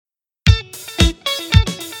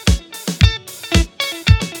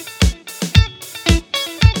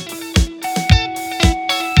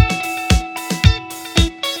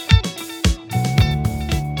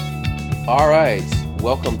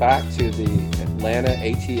welcome back to the Atlanta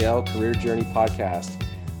ATL Career Journey Podcast.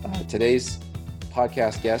 Today's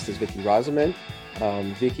podcast guest is Vicki Rosamond.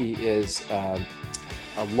 Vicki is a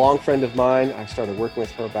long friend of mine. I started working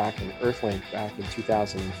with her back in Earthlink back in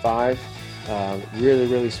 2005.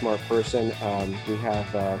 Really smart person. We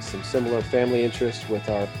have some similar family interests with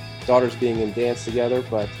our daughters being in dance together,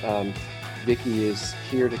 but Vicki is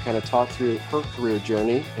here to kind of talk through her career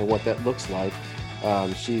journey and what that looks like.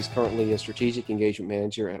 She's currently a strategic engagement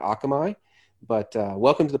manager at Akamai, but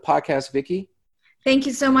welcome to the podcast, Vicki. Thank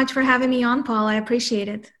you so much for having me on, Paul. I appreciate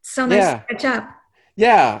it. It's so nice to catch up.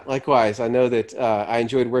 Yeah, likewise. I know that I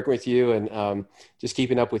enjoyed working with you and just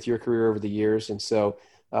keeping up with your career over the years. And so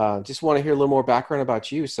just want to hear a little more background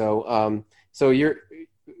about you. So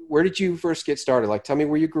where did you first get started? Like, tell me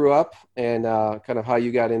where you grew up and kind of how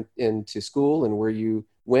you got into school and where you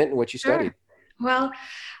went and what you studied. Well,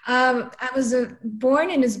 I was born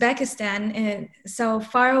in Uzbekistan, so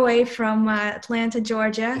far away from Atlanta,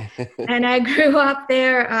 Georgia. And I grew up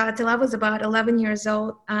there till I was about 11 years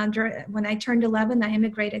old. When I turned 11, I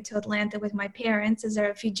immigrated to Atlanta with my parents as a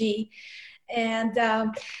refugee. And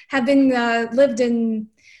have been lived in,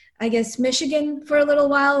 I guess, Michigan for a little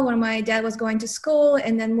while when my dad was going to school,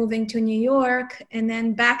 and then moving to New York, and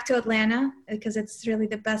then back to Atlanta because it's really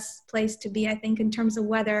the best place to be, I think, in terms of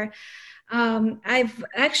weather. I've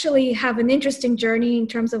actually have an interesting journey in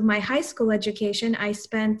terms of my high school education.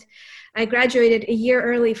 I graduated a year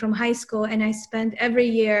early from high school, and I spent every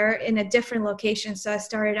year in a different location. So I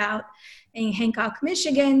started out in Hancock,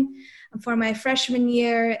 Michigan for my freshman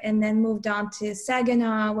year, and then moved on to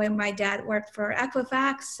Saginaw, where my dad worked for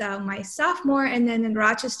Equifax, my sophomore, and then in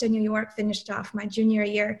Rochester, New York, finished off my junior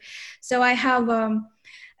year. So I have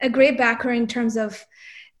a great background in terms of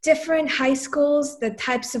different high schools, the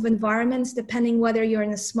types of environments, depending whether you're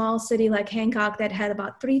in a small city like Hancock that had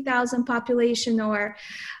about 3,000 population, or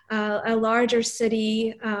a larger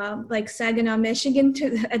city like Saginaw, Michigan.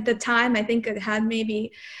 At the time, I think it had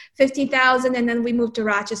maybe 50,000, and then we moved to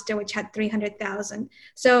Rochester, which had 300,000.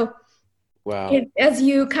 So wow. As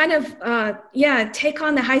you kind of, take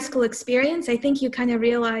on the high school experience, I think you kind of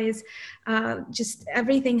realize just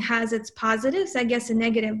everything has its positives, I guess, and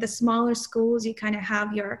negative. The smaller schools, you kind of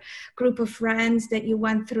have your group of friends that you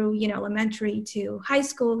went through, elementary to high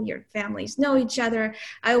school. Your families know each other.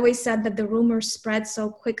 I always said that the rumors spread so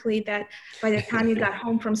quickly that by the time you got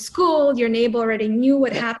home from school, your neighbor already knew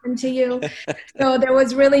what happened to you. So there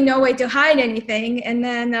was really no way to hide anything. And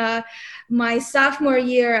then my sophomore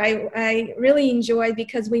year, I really enjoyed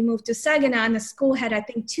because we moved to Saginaw, and the school had, I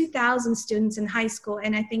think, 2,000 students in high school.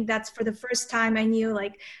 And I think that's for the first time I knew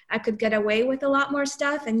like I could get away with a lot more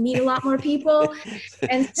stuff and meet a lot more people.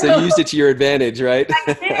 And so you used it to your advantage, right?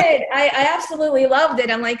 I did. I absolutely loved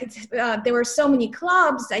it. I'm like, there were so many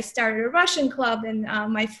clubs. I started a Russian club, and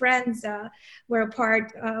my friends were a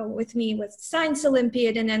part with me with Science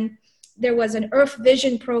Olympiad. And then there was an Earth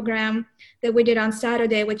Vision program that we did on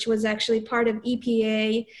Saturday, which was actually part of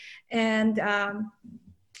EPA and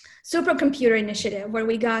Supercomputer Initiative, where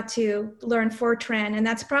we got to learn Fortran. And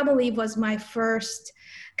that's probably was my first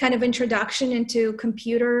kind of introduction into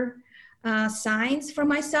computer science for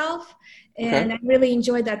myself. And I really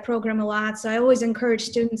enjoyed that program a lot. So I always encourage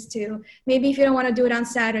students to, maybe if you don't want to do it on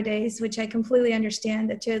Saturdays, which I completely understand,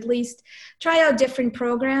 that to at least try out different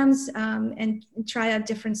programs and try out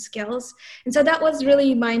different skills. And so that was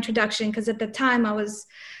really my introduction, because at the time I was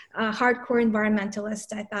a hardcore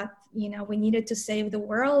environmentalist. I thought, we needed to save the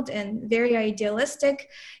world, and very idealistic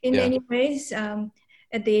in many ways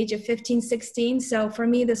at the age of 15, 16. So for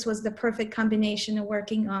me, this was the perfect combination of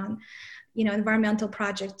working on environmental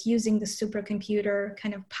project using the supercomputer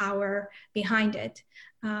kind of power behind it.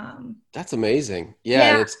 That's amazing.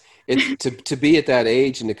 Yeah. It's to be at that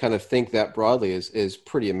age and to kind of think that broadly is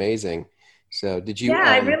pretty amazing. So did you? Yeah,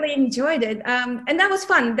 I really enjoyed it. And that was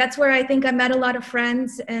fun. That's where I think I met a lot of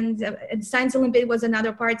friends, and Science Olympiad was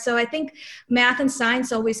another part. So I think math and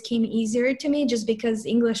science always came easier to me just because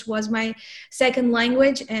English was my second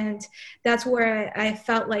language. And that's where I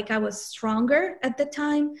felt like I was stronger at the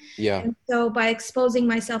time. Yeah. And so by exposing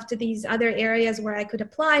myself to these other areas where I could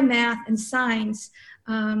apply math and science,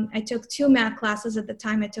 I took 2 math classes at the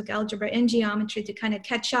time. I took algebra and geometry to kind of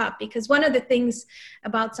catch up, because one of the things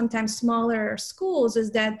about sometimes smaller schools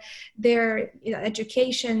is that their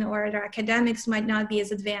education or their academics might not be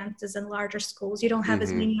as advanced as in larger schools. You don't have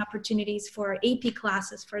as many opportunities for AP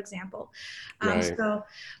classes, for example. So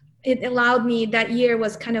it allowed me, that year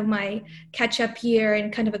was kind of my catch-up year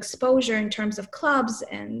and kind of exposure in terms of clubs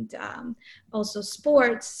and also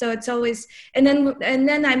sports. So it's always, and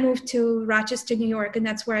then I moved to Rochester, New York, and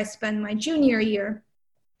that's where I spent my junior year.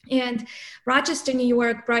 And Rochester, New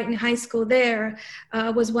York, Brighton High School there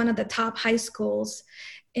was one of the top high schools.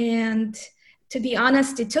 And to be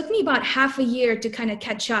honest, it took me about half a year to kind of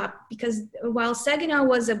catch up, because while Saginaw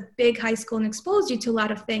was a big high school and exposed you to a lot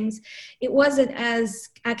of things, it wasn't as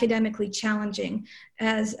academically challenging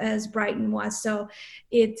as Brighton was. So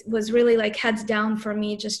it was really like heads down for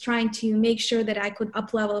me, just trying to make sure that I could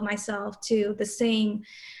up-level myself to the same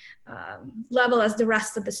level as the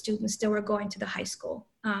rest of the students that were going to the high school.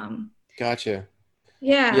 Gotcha.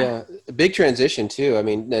 Yeah. Yeah. A big transition too. I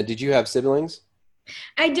mean, now, did you have siblings?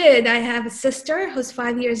 I did. I have a sister who's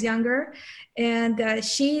 5 years younger, and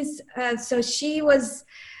she was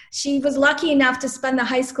lucky enough to spend the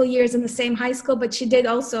high school years in the same high school, but she did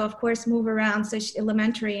also, of course, move around. So she,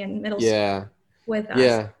 elementary and middle school with us.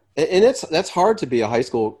 Yeah. And that's hard to be a high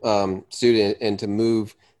school student and to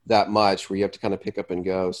move that much, where you have to kind of pick up and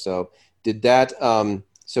go. So did that,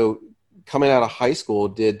 so coming out of high school,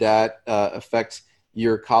 did that affect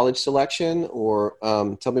your college selection, or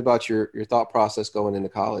tell me about your thought process going into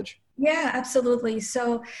college? Yeah, absolutely.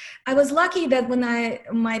 So I was lucky that when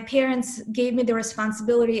my parents gave me the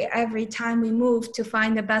responsibility every time we moved to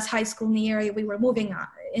find the best high school in the area we were moving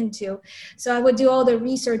into. So I would do all the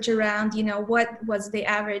research around, what was the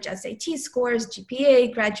average SAT scores,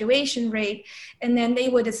 GPA, graduation rate, and then they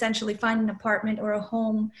would essentially find an apartment or a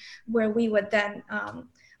home where we would then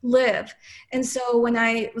live. And so when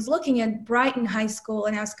I was looking at Brighton High School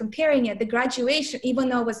and I was comparing it, the graduation, even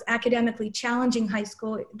though it was academically challenging high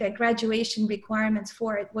school, the graduation requirements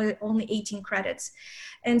for it were only 18 credits.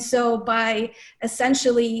 And so by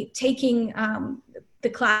essentially taking the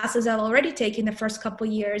classes I've already taken the first couple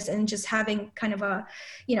of years and just having kind of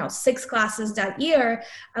 6 classes that year,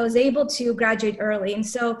 I was able to graduate early. And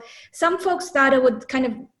so some folks thought it would kind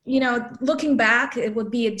of, looking back, it would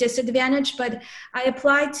be a disadvantage, but I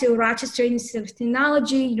applied to Rochester Institute of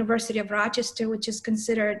Technology, University of Rochester, which is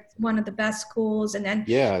considered one of the best schools, and then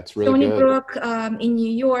it's really Stony good. Brook in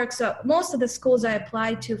New York. So most of the schools I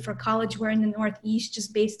applied to for college were in the Northeast,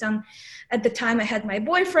 just based on, at the time I had my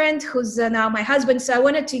boyfriend, who's now my husband. So I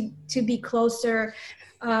wanted to be closer.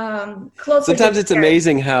 Sometimes it's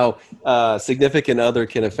amazing how significant other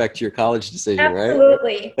can affect your college decision,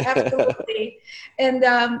 absolutely, right? Absolutely. And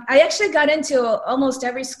I actually got into almost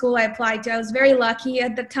every school I applied to. I was very lucky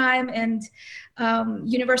at the time, and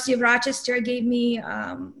University of Rochester gave me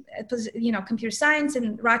computer science,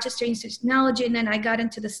 and Rochester Institute of Technology, and then I got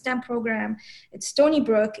into the STEM program at Stony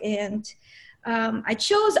Brook. And I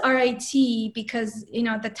chose RIT because,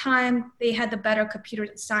 at the time they had the better computer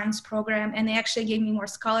science program, and they actually gave me more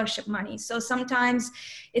scholarship money. So sometimes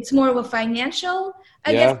it's more of a financial,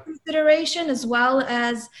 I guess, consideration, as well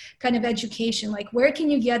as kind of education. Like, where can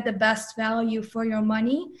you get the best value for your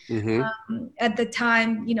money? At the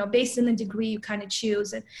time, based on the degree you kind of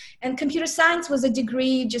choose. And computer science was a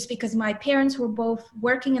degree just because my parents were both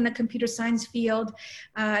working in the computer science field,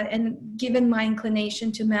 and given my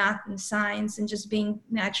inclination to math and science and just being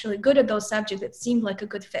naturally good at those subjects, it seemed like a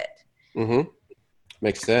good fit.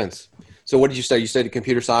 Makes sense. So what did you study? You studied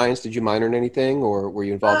computer science. Did you minor in anything, or were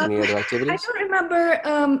you involved in any other activities? I don't remember.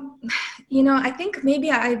 I think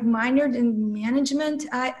maybe I minored in management.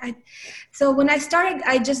 So when I started,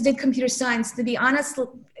 I just did computer science. To be honest,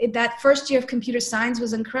 that first year of computer science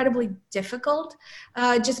was incredibly difficult,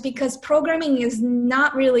 just because programming is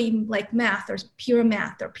not really like math or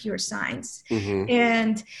pure science.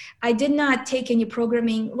 And I did not take any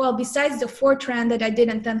programming. Well, besides the Fortran that I did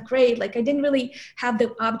in 10th grade, like I didn't really have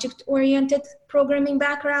the object-oriented programming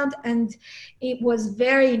background, and it was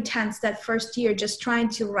very intense that first year, just trying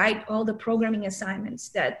to write all the programming assignments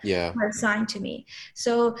that were assigned to me.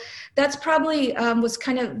 So that's probably was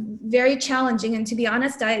kind of very challenging. And to be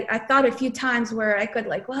honest, I thought a few times where I could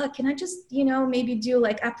can I just maybe do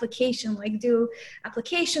do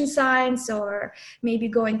application science, or maybe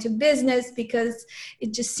go into business, because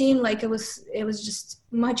it just seemed like it was just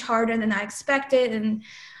much harder than I expected. And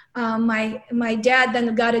my dad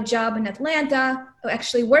then got a job in Atlanta,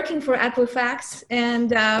 actually working for Equifax.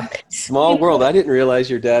 And small world. I didn't realize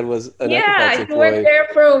your dad was an Equifax employee. I worked there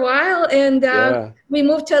for a while, and we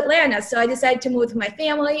moved to Atlanta. So I decided to move with my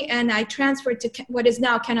family, and I transferred to what is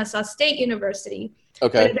now Kennesaw State University.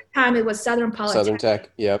 Okay. But at the time, it was Southern Polytechnic. Southern Tech.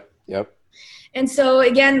 Yep. And so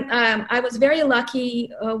again, I was very lucky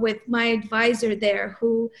with my advisor there,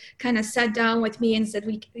 who kind of sat down with me and said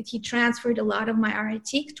he transferred a lot of my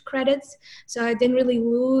RIT credits, so I didn't really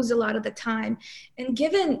lose a lot of the time. And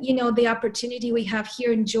given the opportunity we have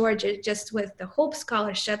here in Georgia, just with the Hope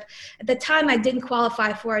Scholarship, at the time I didn't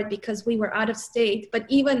qualify for it because we were out of state. But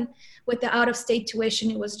even with the out of state tuition,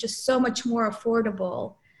 it was just so much more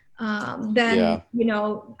affordable than,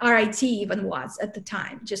 RIT even was at the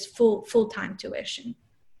time, just full-time tuition.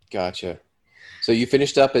 Gotcha. So you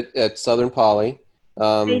finished up at Southern Poly.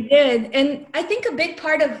 I did. And I think a big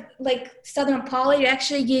part of like Southern Poly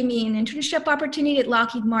actually gave me an internship opportunity at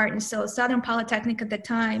Lockheed Martin. So Southern Polytechnic at the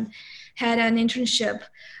time had an internship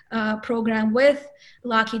program with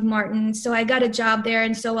Lockheed Martin. So I got a job there.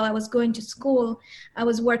 And so while I was going to school, I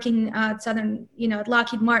was working at at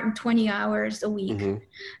Lockheed Martin 20 hours a week. Mm-hmm.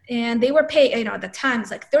 And they were paid, at the time, it's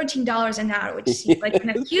like $13 an hour, which seemed like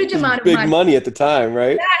a huge amount of money. Big money at the time,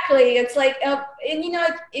 right? Exactly. It's like,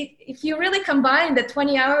 if you really combine the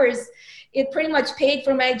 20 hours, it pretty much paid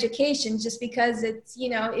for my education just because it's,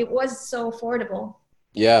 it was so affordable.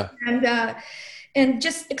 Yeah. And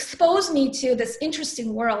just exposed me to this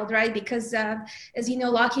interesting world, right? Because as you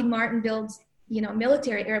know, Lockheed Martin builds,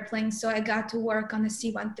 military airplanes. So I got to work on the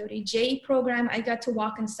C-130J program. I got to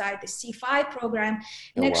walk inside the C-5 program.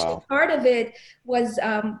 And part of it was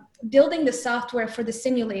building the software for the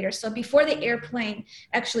simulator. So before the airplane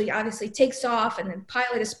actually obviously takes off and the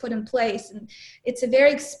pilot is put in place, and it's a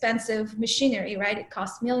very expensive machinery, right? It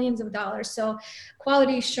costs millions of dollars. So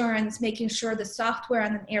quality assurance, making sure the software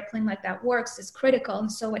on an airplane like that works is critical. And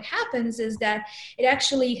so what happens is that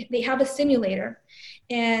they have a simulator,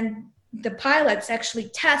 and the pilots actually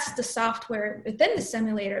test the software within the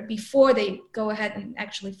simulator before they go ahead and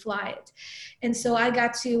actually fly it. And so I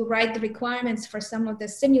got to write the requirements for some of the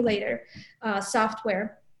simulator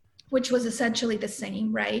software, which was essentially the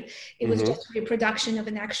same, right? It was just a reproduction of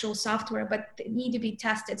an actual software, but it need to be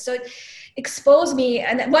tested. So it exposed me.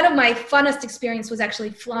 And one of my funnest experience was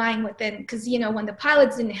actually flying within, because, when the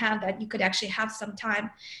pilots didn't have that, you could actually have some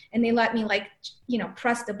time, and they let me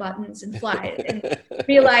press the buttons and fly it, and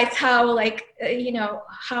realize how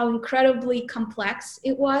how incredibly complex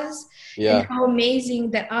it was, and how amazing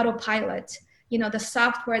that autopilot, the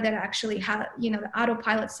software that actually had, the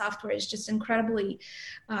autopilot software is just incredibly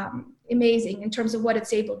amazing in terms of what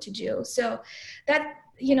it's able to do. So that,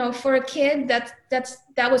 for a kid,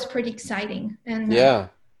 that was pretty exciting. And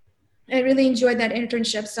I really enjoyed that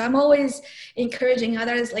internship. So I'm always encouraging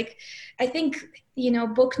others. I think,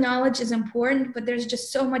 book knowledge is important, but there's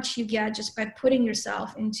just so much you get just by putting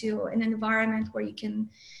yourself into an environment where you can,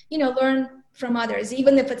 learn from others,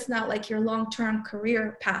 even if it's not like your long-term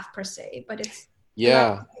career path per se, but it's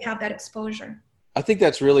have that exposure. I think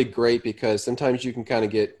that's really great, because sometimes you can kind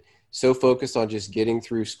of get so focused on just getting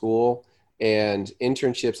through school, and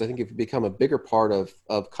internships, I think, have become a bigger part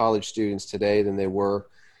of college students today than they were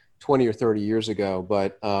 20 or 30 years ago.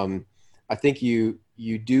 But I think you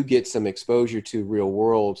do get some exposure to real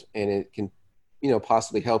world, and it can,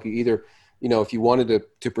 possibly help you either, if you wanted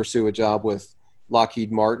to pursue a job with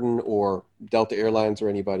Lockheed Martin or Delta Airlines or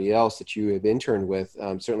anybody else that you have interned with,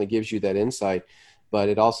 certainly gives you that insight. But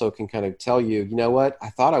it also can kind of tell you, what, I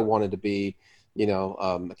thought I wanted to be,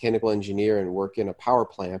 a mechanical engineer and work in a power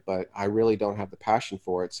plant, but I really don't have the passion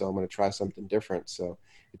for it. So I'm going to try something different. So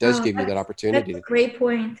it does give you that opportunity. That's a great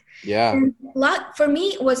point. Yeah. And for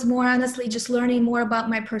me, it was more honestly just learning more about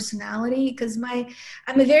my personality, because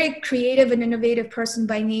I'm a very creative and innovative person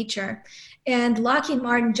by nature. And Lockheed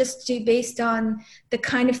Martin, based on the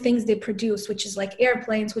kind of things they produce, which is like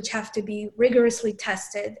airplanes, which have to be rigorously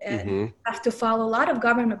tested and have to follow a lot of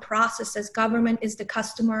government processes. Government is the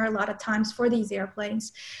customer a lot of times for these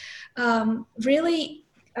airplanes. And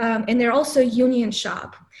they're also union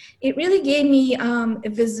shop. It really gave me a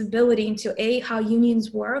visibility into how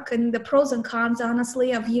unions work and the pros and cons,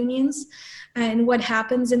 honestly, of unions and what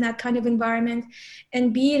happens in that kind of environment.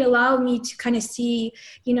 And B, it allowed me to kind of see,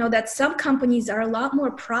 that some companies are a lot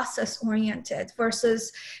more process oriented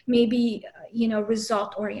versus maybe,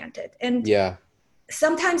 result oriented. And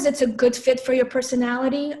sometimes it's a good fit for your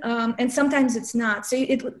personality, and sometimes it's not. So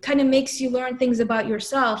it kind of makes you learn things about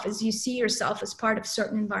yourself as you see yourself as part of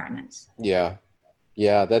certain environments.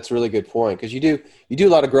 Yeah, that's a really good point, because you do a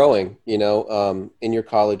lot of growing, in your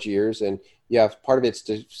college years, and part of it's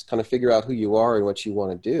to just kind of figure out who you are and what you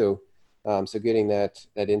want to do. So getting that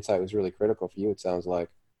insight was really critical for you, it sounds like.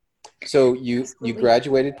 So you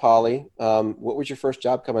graduated Poly. What was your first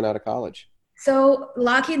job coming out of college? So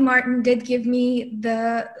Lockheed Martin did give me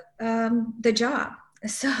the job.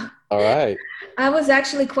 So all right. I was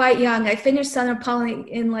actually quite young. I finished Southern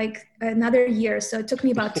Poly in another year. So it took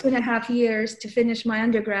me about 2.5 years to finish my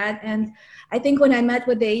undergrad. And I think when I met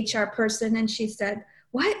with the HR person and she said,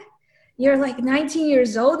 "What? You're 19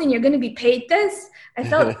 years old and you're going to be paid this?" I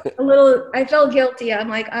felt I felt guilty. I'm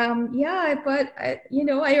like, yeah, but I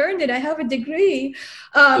earned it. I have a degree.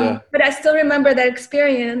 But I still remember that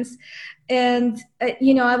experience. And,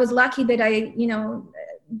 I was lucky that I,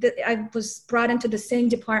 I was brought into the same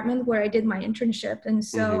department where I did my internship. And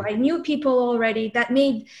so I knew people already.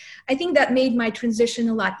 I think that made my transition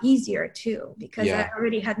a lot easier too, because I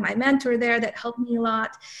already had my mentor there that helped me a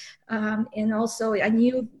lot. And also I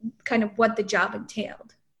knew kind of what the job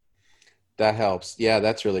entailed. That helps. Yeah,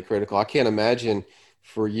 that's really critical. I can't imagine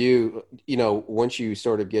for you, once you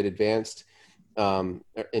sort of get advanced and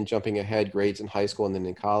jumping ahead grades in high school and then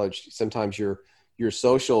in college, sometimes your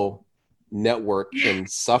social network can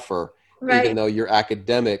suffer, right. Even though your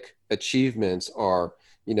academic achievements are,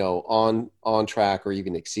 on track or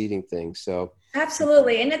even exceeding things. So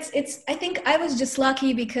absolutely. And I think I was just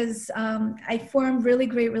lucky because I formed really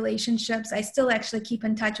great relationships. I still actually keep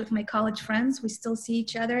in touch with my college friends. We still see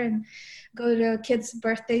each other and go to kids'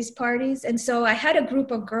 birthdays parties. And so I had a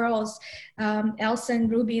group of girls, Elsa and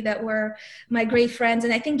Ruby, that were my great friends.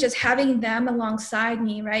 And I think just having them alongside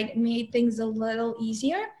me, right, made things a little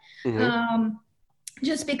easier.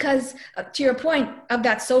 Just because, to your point of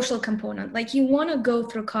that social component, like you want to go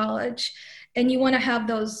through college and you want to have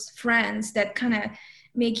those friends that kind of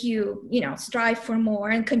make you, strive for more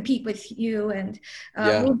and compete with you. And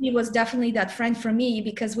Ruby was definitely that friend for me,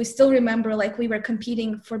 because we still remember like we were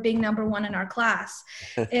competing for being number one in our class.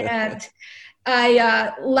 And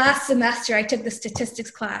last semester I took the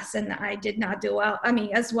statistics class and I did not do well. I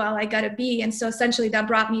mean, as well, I got a B. And so essentially that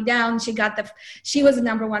brought me down. She was the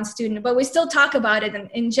number one student, but we still talk about it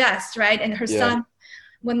in jest, right? And her son,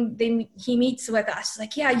 when he meets with us,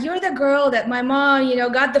 like, yeah, you're the girl that my mom,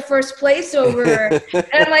 got the first place over. And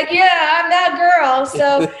I'm like, yeah, I'm that girl.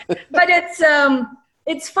 So, but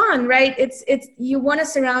it's fun, right? It's you want to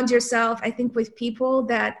surround yourself, I think, with people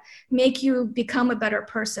that make you become a better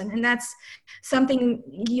person. And that's something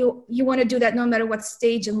you want to do that no matter what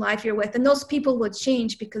stage in life you're with. And those people will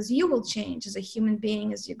change because you will change as a human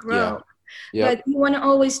being as you grow. But you want to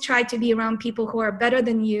always try to be around people who are better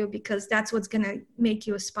than you, because that's what's going to make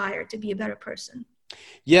you aspire to be a better person.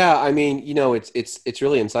 Yeah, I mean, it's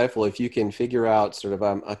really insightful if you can figure out sort of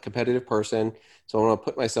I'm a competitive person, so I want to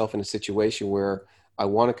put myself in a situation where I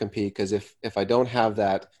want to compete, because if I don't have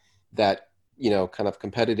that kind of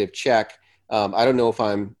competitive check, I don't know if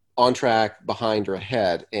I'm on track, behind, or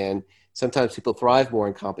ahead. And sometimes people thrive more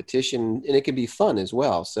in competition, and it can be fun as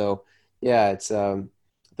well. So yeah, it's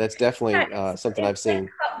that's definitely something I've seen.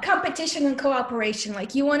 Competition and cooperation,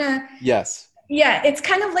 like you want to. Yes. Yeah, it's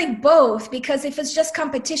kind of like both, because if it's just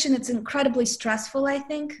competition, it's incredibly stressful, I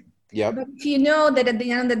think. Yep. But if you know that at the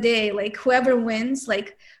end of the day, like whoever wins,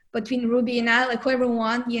 like between Ruby and I, like whoever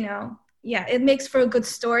won, it makes for a good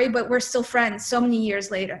story, but we're still friends so many years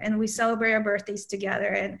later, and we celebrate our birthdays together,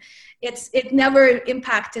 and it never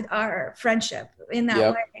impacted our friendship in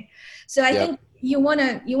that way. So I think you want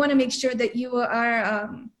to make sure that you are,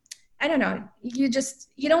 I don't know, you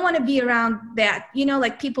don't want to be around that,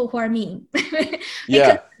 like people who are mean.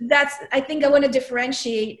 Because I think I want to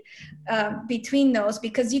differentiate between those,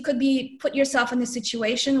 because you could put yourself in a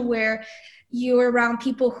situation where you're around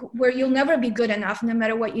people where you'll never be good enough no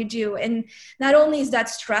matter what you do. And not only is that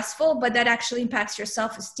stressful, but that actually impacts your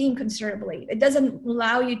self-esteem considerably. It doesn't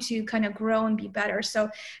allow you to kind of grow and be better. So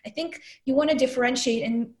I think you want to differentiate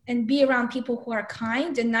and be around people who are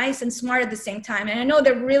kind and nice and smart at the same time. And I know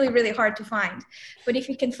they're really, really hard to find, but if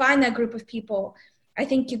you can find that group of people, I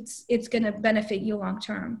think it's going to benefit you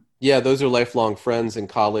long-term. Yeah, those are lifelong friends and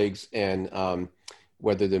colleagues, and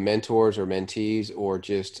whether they're mentors or mentees or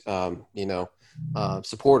just,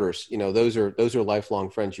 supporters, those are lifelong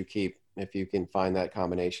friends you keep if you can find that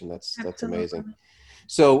combination. That's amazing.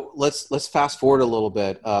 So let's fast forward a little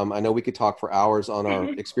bit. I know we could talk for hours on our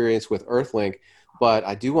experience with Earthlink, but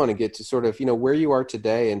I do want to get to sort of, where you are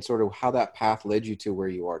today and sort of how that path led you to where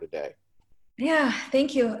you are today. Yeah,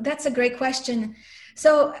 thank you. That's a great question.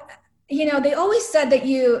 So, they always said that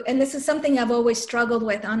and this is something I've always struggled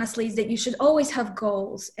with, honestly, is that you should always have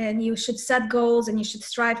goals, and you should set goals and you should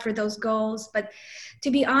strive for those goals. But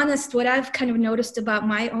to be honest, what I've kind of noticed about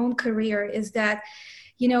my own career is that,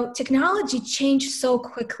 technology changed so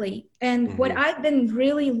quickly. And what I've been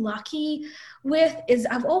really lucky with is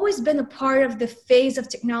I've always been a part of the phase of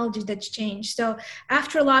technology that's changed. So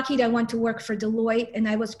after Lockheed, I went to work for Deloitte, and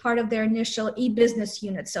I was part of their initial e-business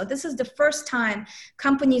unit. So this is the first time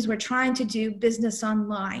companies were trying to do business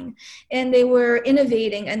online, and they were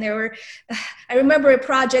innovating. And I remember a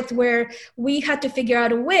project where we had to figure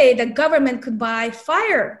out a way that government could buy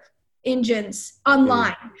fire engines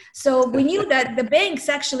online. So we knew that the banks,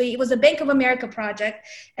 actually, it was a Bank of America project,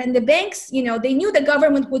 and the banks, they knew the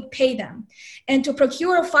government would pay them. And to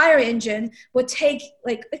procure a fire engine would take,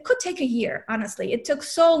 it could take a year, honestly. It took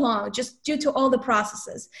so long just due to all the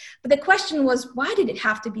processes. But the question was, why did it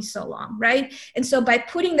have to be so long, right? And so by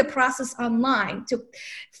putting the process online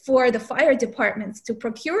for the fire departments to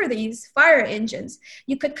procure these fire engines,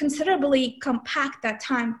 you could considerably compact that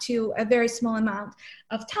time to a very small amount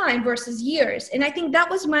of time versus years. And I think that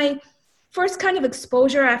was my first kind of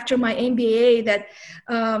exposure after my MBA, that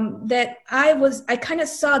I kind of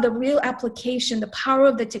saw the real application, the power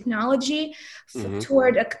of the technology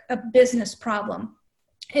toward a business problem.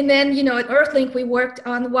 And then, at Earthlink, we worked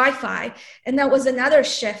on Wi-Fi, and that was another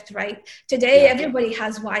shift, right? Today, everybody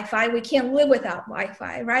has Wi-Fi. We can't live without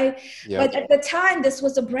Wi-Fi, right? But at the time, this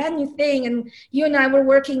was a brand new thing, and you and I were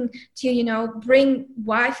working to, bring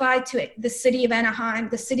Wi-Fi to the city of Anaheim,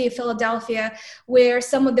 the city of Philadelphia, where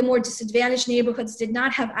some of the more disadvantaged neighborhoods did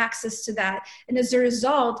not have access to that, and as a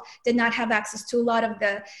result, did not have access to a lot of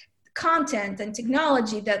the content and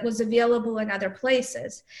technology that was available in other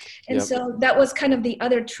places. And so that was kind of the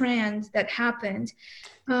other trend that happened.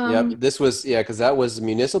 This was, because that was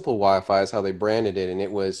municipal Wi-Fi is how they branded it. And it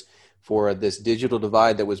was for this digital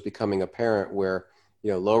divide that was becoming apparent where,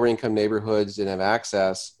 lower income neighborhoods didn't have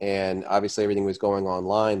access, and obviously everything was going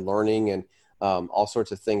online, learning and all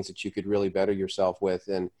sorts of things that you could really better yourself with.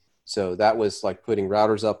 And so that was like putting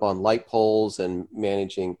routers up on light poles and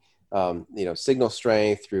managing signal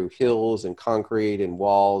strength through hills and concrete and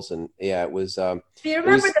walls. And it was. Do you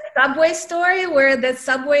remember the subway story where the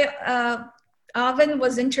subway oven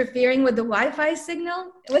was interfering with the Wi-Fi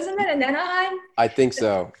signal? Wasn't that in Anaheim? I think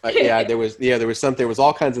so. There was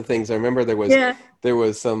all kinds of things. I remember there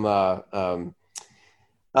was some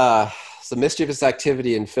mischievous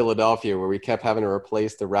activity in Philadelphia where we kept having to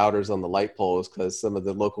replace the routers on the light poles because some of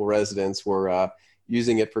the local residents were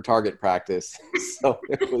using it for target practice. So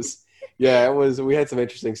it was, we had some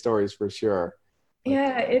interesting stories for sure.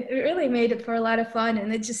 Yeah, it really made it for a lot of fun.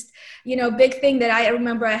 And it just, big thing that I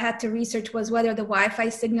remember I had to research was whether the Wi-Fi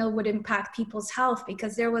signal would impact people's health,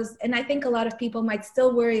 because and I think a lot of people might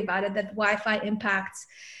still worry about it, that Wi-Fi impacts,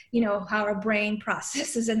 how our brain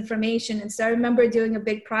processes information. And so I remember doing a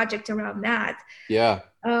big project around that. Yeah.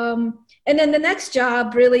 And then the next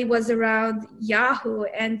job really was around Yahoo.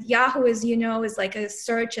 And Yahoo, as you know, is like a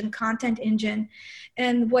search and content engine.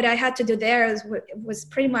 And what I had to do there was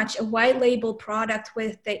pretty much a white label product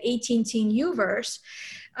with the AT&T Uverse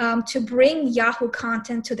to bring Yahoo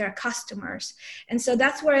content to their customers. And so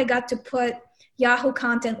that's where I got to put Yahoo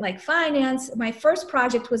content like finance. My first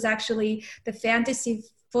project was actually the fantasy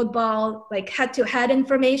football, like head-to-head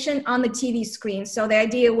information on the TV screen. So the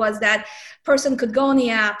idea was that person could go on the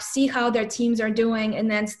app, see how their teams are doing, and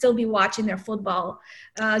then still be watching their football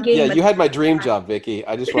game. Yeah, you had my dream job, Vicky.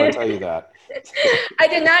 I just want to tell you that. I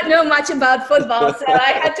did not know much about football, so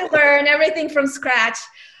I had to learn everything from scratch.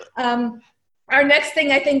 Our next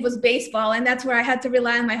thing, I think, was baseball, and that's where I had to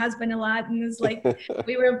rely on my husband a lot. And it was like,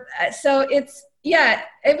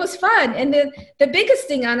 it was fun. And the biggest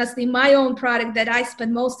thing, honestly, my own product that I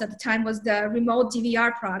spent most of the time was the remote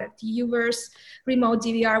DVR product, the Uverse remote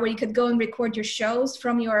DVR, where you could go and record your shows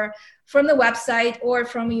from the website or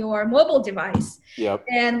from your mobile device. Yep.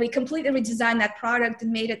 And we completely redesigned that product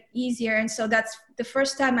and made it easier. And so that's the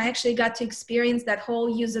first time I actually got to experience that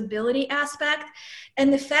whole usability aspect.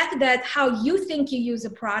 And the fact that how you think you use a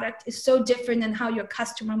product is so different than how your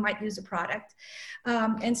customer might use a product.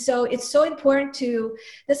 And so it's so important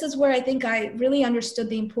this is where I think I really understood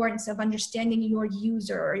the importance of understanding your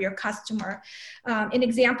user or your customer. An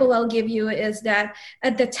example I'll give you is that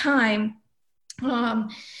at the time,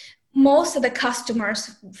 most of the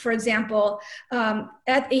customers, for example,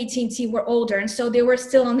 at AT&T were older, and so they were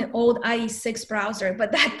still on the old IE6 browser.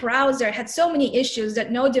 But that browser had so many issues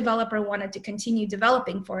that no developer wanted to continue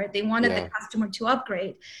developing for it. They wanted the customer to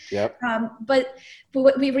upgrade. Yep. But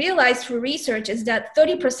what we realized through research is that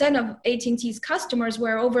 30% of AT&T's customers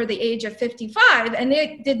were over the age of 55, and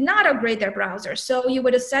they did not upgrade their browser. So you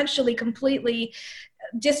would essentially completely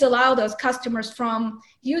disallow those customers from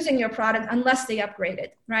using your product unless they upgraded,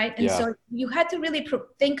 right? And so you had to really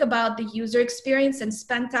think about the user experience and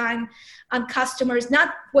spend time on customers,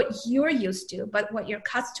 not what you're used to, but what your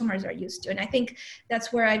customers are used to. And I think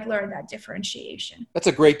that's where I've learned that differentiation. That's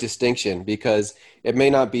a great distinction, because it may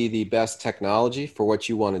not be the best technology for what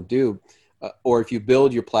you want to do. Or if you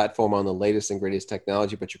build your platform on the latest and greatest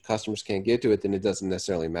technology, but your customers can't get to it, then it doesn't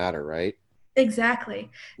necessarily matter, right?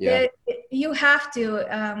 Exactly. Yeah. You have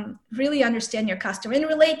to really understand your customer and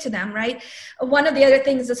relate to them, right? One of the other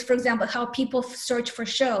things is, for example, how people search for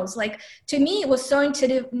shows. Like, to me, it was so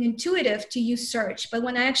intuitive to use search. But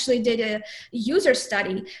when I actually did a user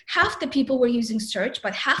study, half the people were using search,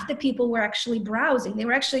 but half the people were actually browsing. They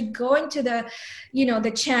were actually going to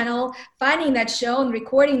the channel, finding that show and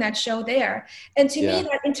recording that show there. And to me, Yeah.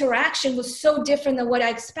 that interaction was so different than what I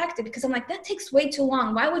expected, because I'm like, that takes way too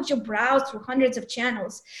long. Why would you browse through hundreds of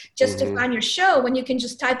channels just to Mm-hmm. find your show when you can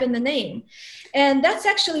just type in the name? And that's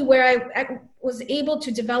actually where I was able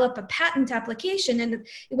to develop a patent application. And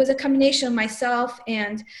it was a combination of myself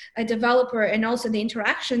and a developer and also the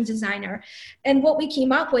interaction designer. And what we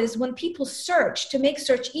came up with is, when people search, to make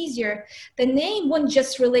search easier, the name wouldn't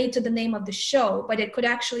just relate to the name of the show, but it could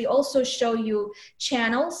actually also show you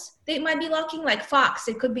channels they might be looking, like Fox.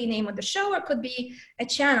 It could be name of the show, or it could be a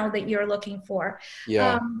channel that you're looking for.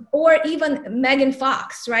 Yeah. Or even Megan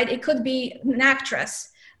Fox, right? It could be an actress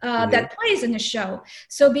Mm-hmm. that plays in the show.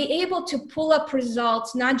 So be able to pull up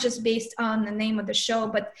results, not just based on the name of the show,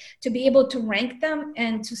 but to be able to rank them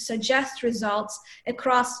and to suggest results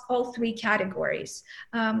across all three categories.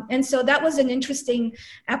 And so that was an interesting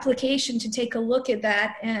application to take a look at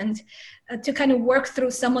that, and to kind of work through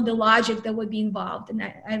some of the logic that would be involved. And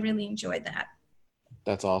I really enjoyed that.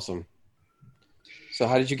 That's awesome. So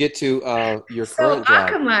how did you get to your So current job?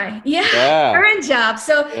 Akamai, yeah, Yeah. current job.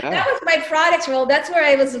 So that Yeah. was my product role. That's where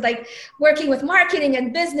I was like working with marketing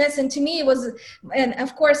and business. And to me, it was, and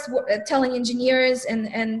of course, telling engineers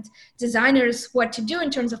and designers what to do in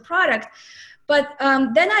terms of product. But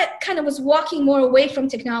then I kind of was walking more away from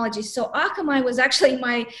technology. So Akamai was actually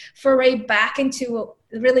my foray back into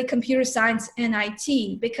really computer science and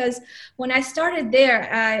IT, because when I started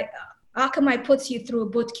there, Akamai puts you through a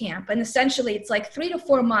boot camp. And essentially, it's like 3 to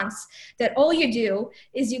 4 months that all you do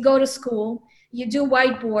is you go to school, you do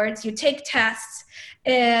whiteboards, you take tests,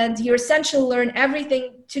 and you essentially learn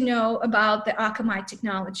everything to know about the Akamai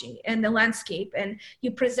technology and the landscape, and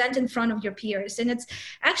you present in front of your peers. And it's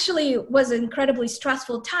actually was an incredibly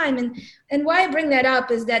stressful time. And why I bring that up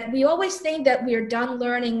is that we always think that we're done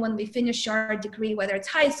learning when we finish our degree, whether it's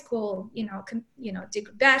high school,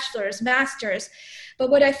 bachelor's, master's. But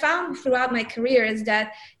what I found throughout my career is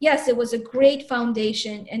that, yes, it was a great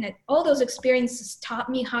foundation, and all those experiences taught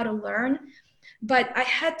me how to learn, but I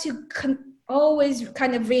had to always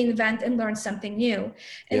kind of reinvent and learn something new.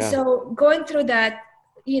 And Yeah. so going through that,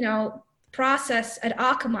 process at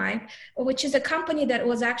Akamai, which is a company that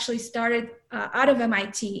was actually started out of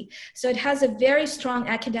MIT. So it has a very strong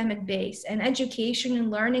academic base, and education and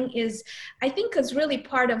learning I think is really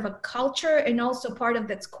part of a culture and also part of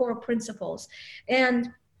its core principles.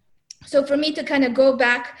 And so for me to kind of go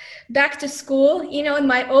back to school, in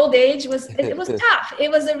my old age, it was tough. It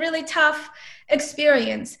was a really tough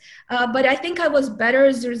experience, but I think I was better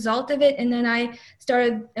as a result of it. And then I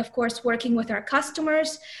started, of course, working with our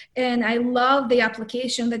customers, and I love the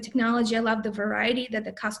application, the technology. I love the variety that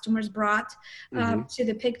the customers brought Mm-hmm. to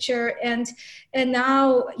the picture. And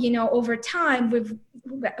now, over time,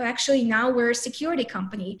 we're a security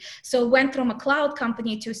company. So went from a cloud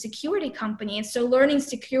company to a security company. And so learning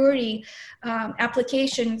security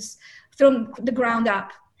applications from the ground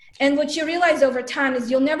up. And what you realize over time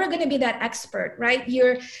is you're never going to be that expert, right?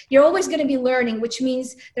 You're always going to be learning, which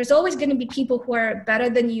means there's always going to be people who are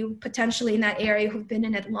better than you potentially in that area, who've been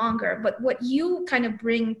in it longer. But what you kind of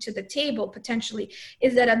bring to the table potentially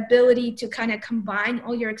is that ability to kind of combine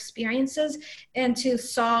all your experiences and to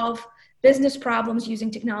solve business problems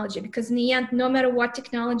using technology. Because in the end, no matter what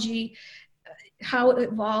technology, how it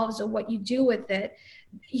evolves or what you do with it,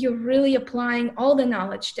 you're really applying all the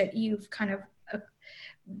knowledge that you've kind of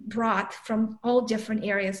brought from all different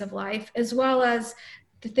areas of life, as well as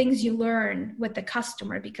the things you learn with the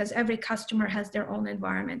customer, because every customer has their own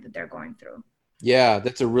environment that they're going through. Yeah,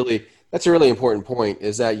 that's a really important point,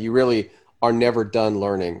 is that you really are never done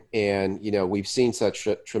learning. And we've seen such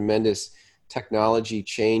tremendous technology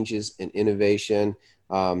changes and innovation.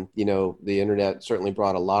 The internet certainly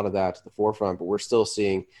brought a lot of that to the forefront, but we're still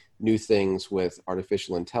seeing new things with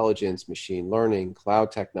artificial intelligence, machine learning,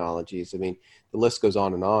 cloud technologies. I mean, the list goes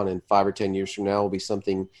on, and 5 or 10 years from now will be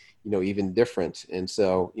something, even different. And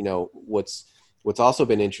so, what's also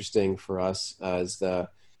been interesting for us is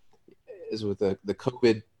with the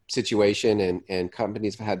COVID situation, and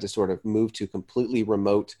companies have had to sort of move to completely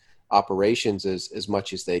remote operations as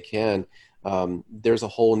much as they can. There's a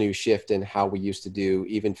whole new shift in how we used to do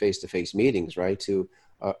even face-to-face meetings, right, to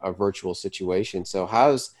a virtual situation. So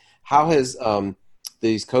how has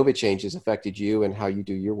these COVID changes affected you and how you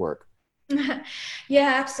do your work?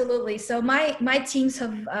 Yeah, absolutely. So my teams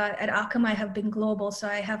have at Akamai have been global. So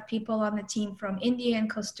I have people on the team from India and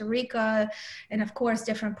Costa Rica, and of course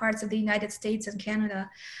different parts of the United States and Canada.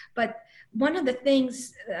 But one of the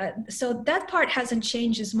things, so that part hasn't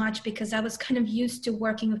changed as much because I was kind of used to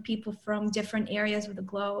working with people from different areas of the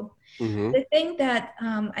globe. Mm-hmm. The thing that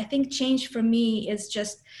I think changed for me is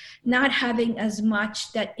just not having as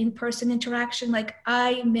much that in-person interaction. Like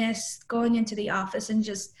I miss going into the office and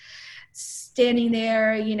just standing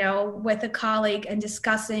there, with a colleague and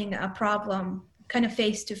discussing a problem kind of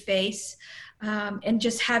face to face. And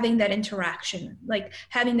just having that interaction, like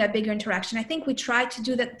having that bigger interaction. I think we try to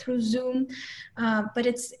do that through Zoom, but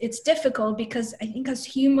it's difficult because I think as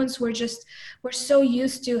humans we're so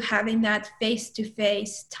used to having that face to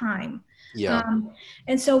face time. Yeah.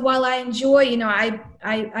 And so while I enjoy,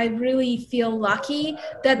 I really feel lucky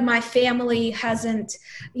that my family hasn't,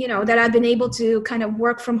 that I've been able to kind of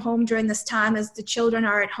work from home during this time as the children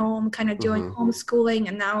are at home, kind of doing Mm-hmm. homeschooling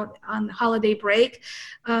and now on holiday break.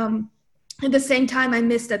 At the same time, I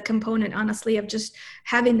miss that component, honestly, of just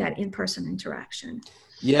having that in-person interaction.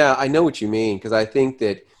 Yeah, I know what you mean, because I think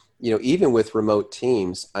that, even with remote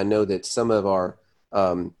teams, I know that some of our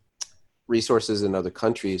um, resources in other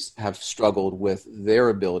countries have struggled with their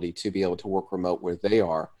ability to be able to work remote where they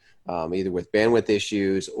are, either with bandwidth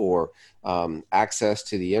issues or access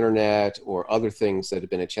to the internet or other things that have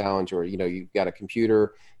been a challenge. Or, you've got a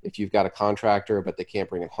computer, if you've got a contractor, but they can't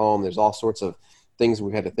bring it home. There's all sorts of things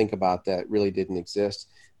we've had to think about that really didn't exist.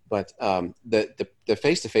 But the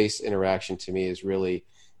face-to-face interaction to me is really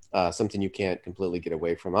something you can't completely get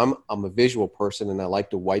away from. I'm a visual person, and I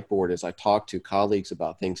like to whiteboard as I talk to colleagues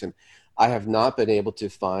about things. And I have not been able to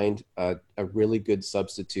find a really good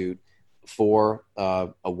substitute for a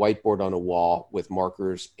whiteboard on a wall with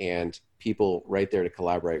markers and people right there to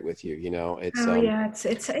collaborate with you. It's Oh yeah,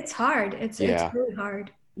 it's hard. It's yeah, really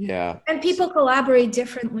hard. yeah. And people collaborate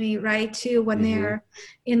differently, right, too, when Mm-hmm. they're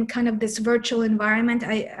in kind of this virtual environment.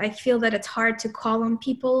 I feel that it's hard to call on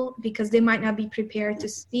people because they might not be prepared to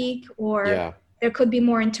speak, or Yeah, there could be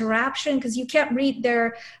more interaction because you can't read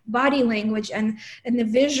their body language, and the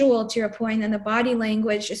visual, to your point, and the body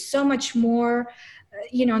language is so much more,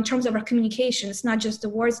 in terms of our communication. It's not just the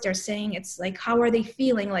words they're saying. It's like, how are they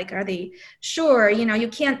feeling? Like, are they sure? You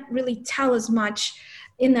can't really tell as much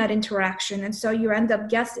in that interaction, and so you end up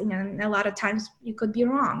guessing, and a lot of times you could be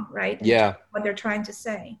wrong, right, in terms yeah. of what they're trying to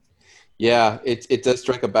say. Yeah, it does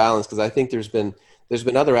strike a balance, because I think there's been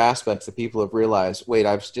other aspects that people have realized. Wait,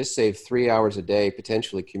 I've just saved 3 hours a day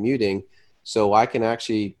potentially commuting, so I can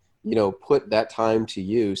actually put that time to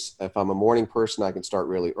use. If I'm a morning person, I can start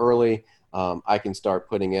really early. I can start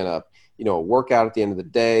putting in a workout at the end of the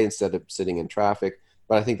day instead of sitting in traffic.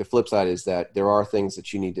 But I think the flip side is that there are things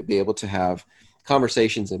that you need to be able to have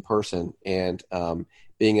conversations in person, and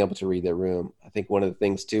being able to read their room. I think one of the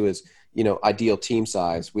things too is ideal team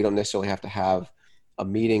size. We don't necessarily have to have a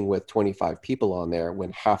meeting with 25 people on there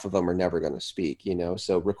when half of them are never going to speak,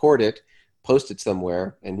 so record it, post it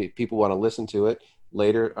somewhere, and if people want to listen to it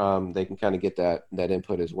later, they can kind of get that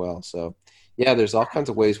input as well. So yeah, there's all kinds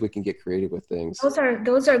of ways we can get creative with things.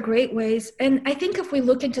 Those are great ways. And I think if we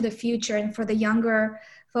look into the future, and for the younger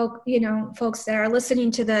folks that are listening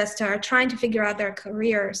to this, that are trying to figure out their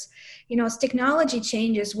careers, as technology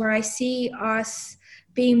changes, where I see us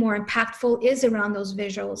being more impactful is around those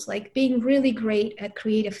visuals, like being really great at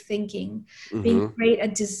creative thinking, being Hmm. great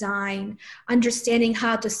at design, understanding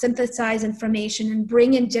how to synthesize information and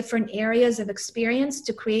bring in different areas of experience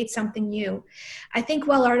to create something new. I think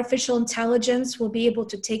while artificial intelligence will be able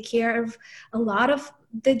to take care of a lot of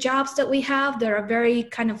the jobs that we have that are very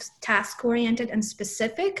kind of task oriented and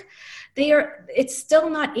specific, it's still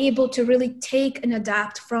not able to really take and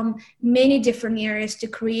adapt from many different areas to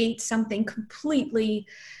create something completely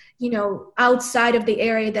outside of the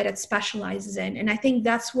area that it specializes in. And I think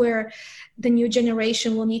that's where the new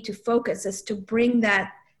generation will need to focus, is to bring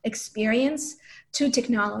that experience to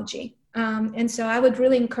technology. And so I would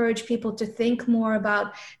really encourage people to think more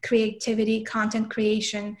about creativity, content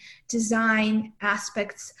creation, design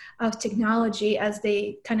aspects of technology as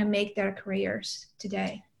they kind of make their careers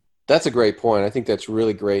today. That's a great point. I think that's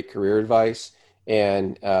really great career advice,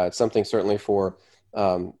 and it's something certainly for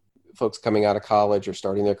um, folks coming out of college or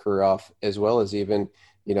starting their career off, as well as even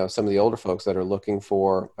some of the older folks that are looking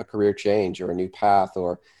for a career change or a new path,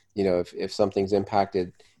 or if something's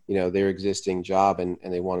impacted their existing job, and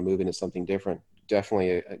they want to move into something different.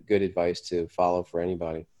 Definitely a good advice to follow for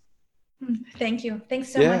anybody. Thank you.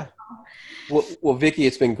 Thanks so much. Well, Vicki,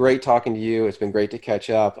 it's been great talking to you. It's been great to catch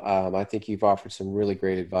up. I think you've offered some really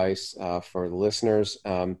great advice for the listeners.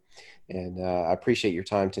 And I appreciate your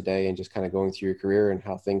time today and just kind of going through your career and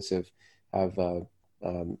how things have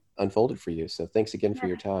unfolded for you. So thanks again for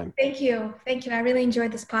your time. Thank you. I really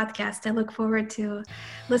enjoyed this podcast. I look forward to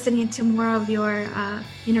listening to more of your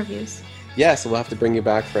interviews. Yes, we'll have to bring you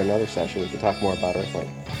back for another session. We can talk more about Earthlink.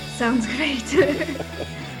 Sounds great.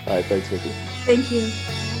 All right, thanks, Vicki. Thank you.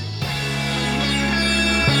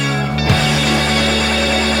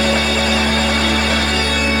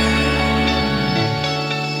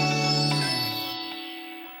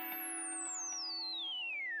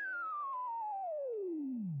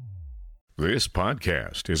 This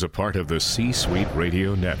podcast is a part of the C-Suite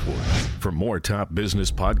Radio Network. For more top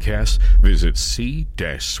business podcasts, visit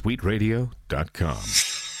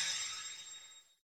c-suiteradio.com.